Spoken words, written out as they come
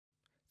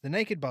The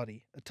Naked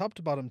Body, a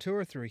top-to-bottom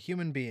tour through a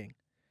human being.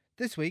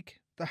 This week,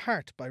 The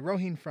Heart by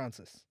Rohin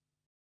Francis.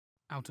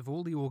 Out of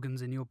all the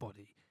organs in your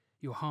body,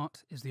 your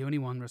heart is the only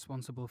one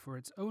responsible for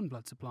its own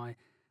blood supply,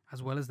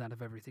 as well as that of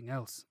everything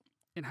else.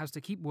 It has to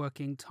keep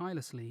working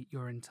tirelessly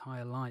your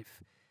entire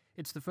life.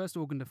 It's the first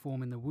organ to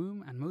form in the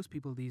womb, and most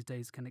people these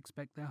days can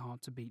expect their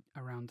heart to beat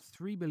around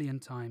 3 billion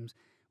times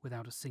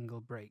without a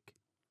single break.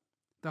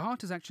 The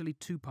heart is actually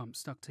two pumps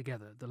stuck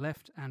together, the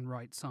left and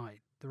right side.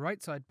 The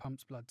right side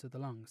pumps blood to the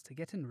lungs to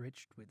get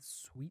enriched with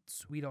sweet,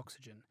 sweet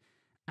oxygen,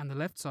 and the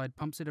left side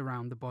pumps it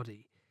around the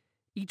body.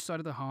 Each side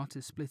of the heart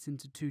is split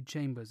into two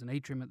chambers, an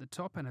atrium at the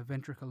top and a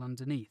ventricle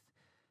underneath.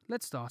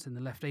 Let's start in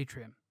the left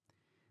atrium.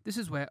 This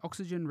is where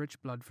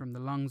oxygen-rich blood from the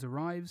lungs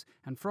arrives,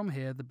 and from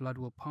here the blood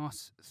will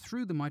pass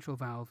through the mitral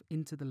valve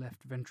into the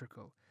left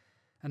ventricle.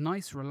 A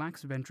nice,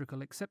 relaxed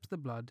ventricle accepts the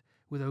blood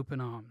with open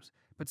arms,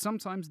 but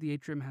sometimes the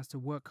atrium has to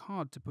work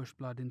hard to push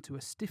blood into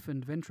a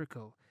stiffened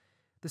ventricle.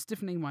 The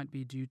stiffening might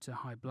be due to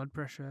high blood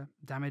pressure,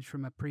 damage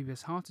from a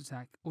previous heart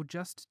attack, or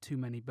just too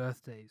many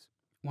birthdays.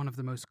 One of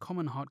the most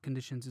common heart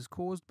conditions is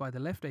caused by the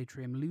left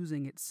atrium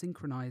losing its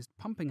synchronized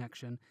pumping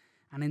action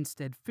and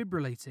instead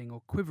fibrillating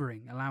or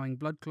quivering, allowing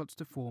blood clots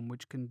to form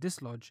which can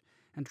dislodge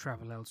and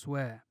travel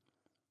elsewhere.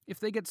 If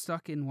they get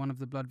stuck in one of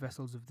the blood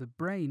vessels of the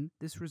brain,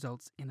 this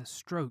results in a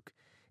stroke.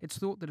 It's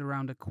thought that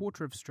around a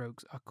quarter of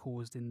strokes are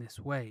caused in this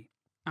way.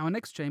 Our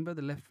next chamber,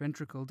 the left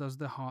ventricle, does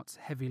the heart's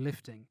heavy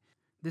lifting.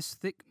 This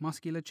thick,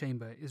 muscular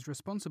chamber is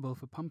responsible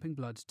for pumping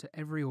blood to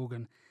every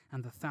organ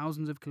and the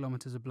thousands of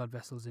kilometers of blood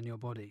vessels in your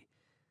body.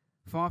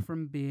 Far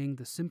from being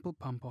the simple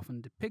pump often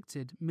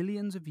depicted,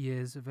 millions of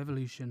years of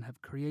evolution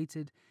have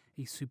created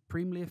a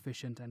supremely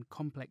efficient and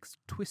complex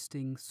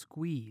twisting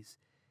squeeze.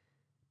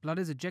 Blood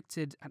is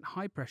ejected at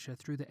high pressure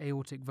through the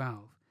aortic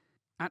valve.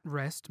 At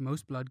rest,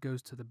 most blood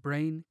goes to the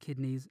brain,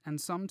 kidneys, and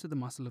some to the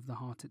muscle of the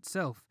heart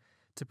itself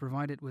to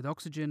provide it with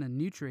oxygen and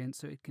nutrients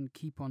so it can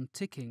keep on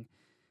ticking.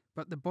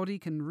 But the body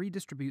can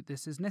redistribute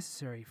this as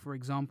necessary. For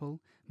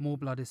example, more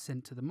blood is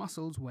sent to the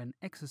muscles when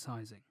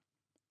exercising.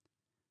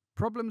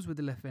 Problems with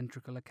the left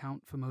ventricle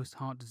account for most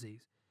heart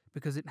disease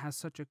because it has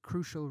such a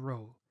crucial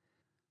role.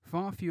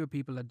 Far fewer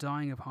people are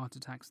dying of heart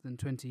attacks than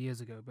 20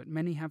 years ago, but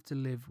many have to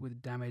live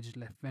with damaged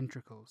left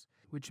ventricles,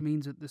 which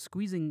means that the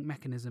squeezing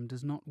mechanism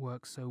does not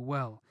work so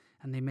well,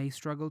 and they may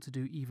struggle to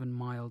do even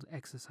mild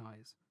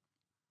exercise.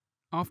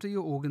 After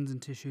your organs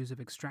and tissues have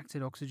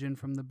extracted oxygen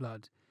from the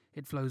blood,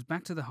 it flows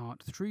back to the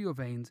heart through your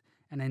veins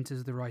and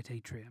enters the right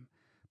atrium,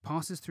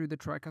 passes through the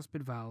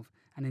tricuspid valve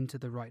and into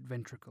the right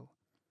ventricle.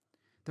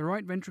 The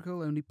right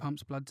ventricle only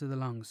pumps blood to the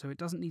lungs, so it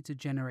doesn't need to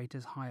generate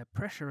as high a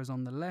pressure as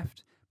on the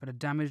left, but a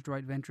damaged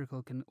right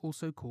ventricle can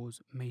also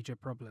cause major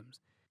problems.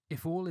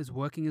 If all is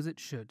working as it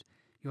should,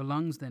 your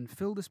lungs then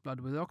fill this blood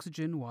with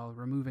oxygen while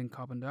removing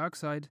carbon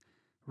dioxide,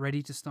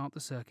 ready to start the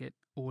circuit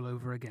all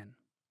over again.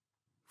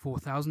 For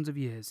thousands of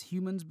years,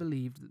 humans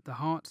believed that the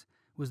heart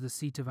was the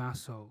seat of our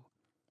soul.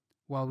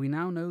 While we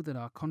now know that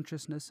our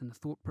consciousness and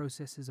thought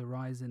processes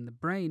arise in the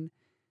brain,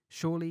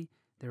 surely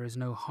there is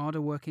no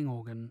harder working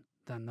organ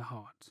than the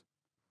heart.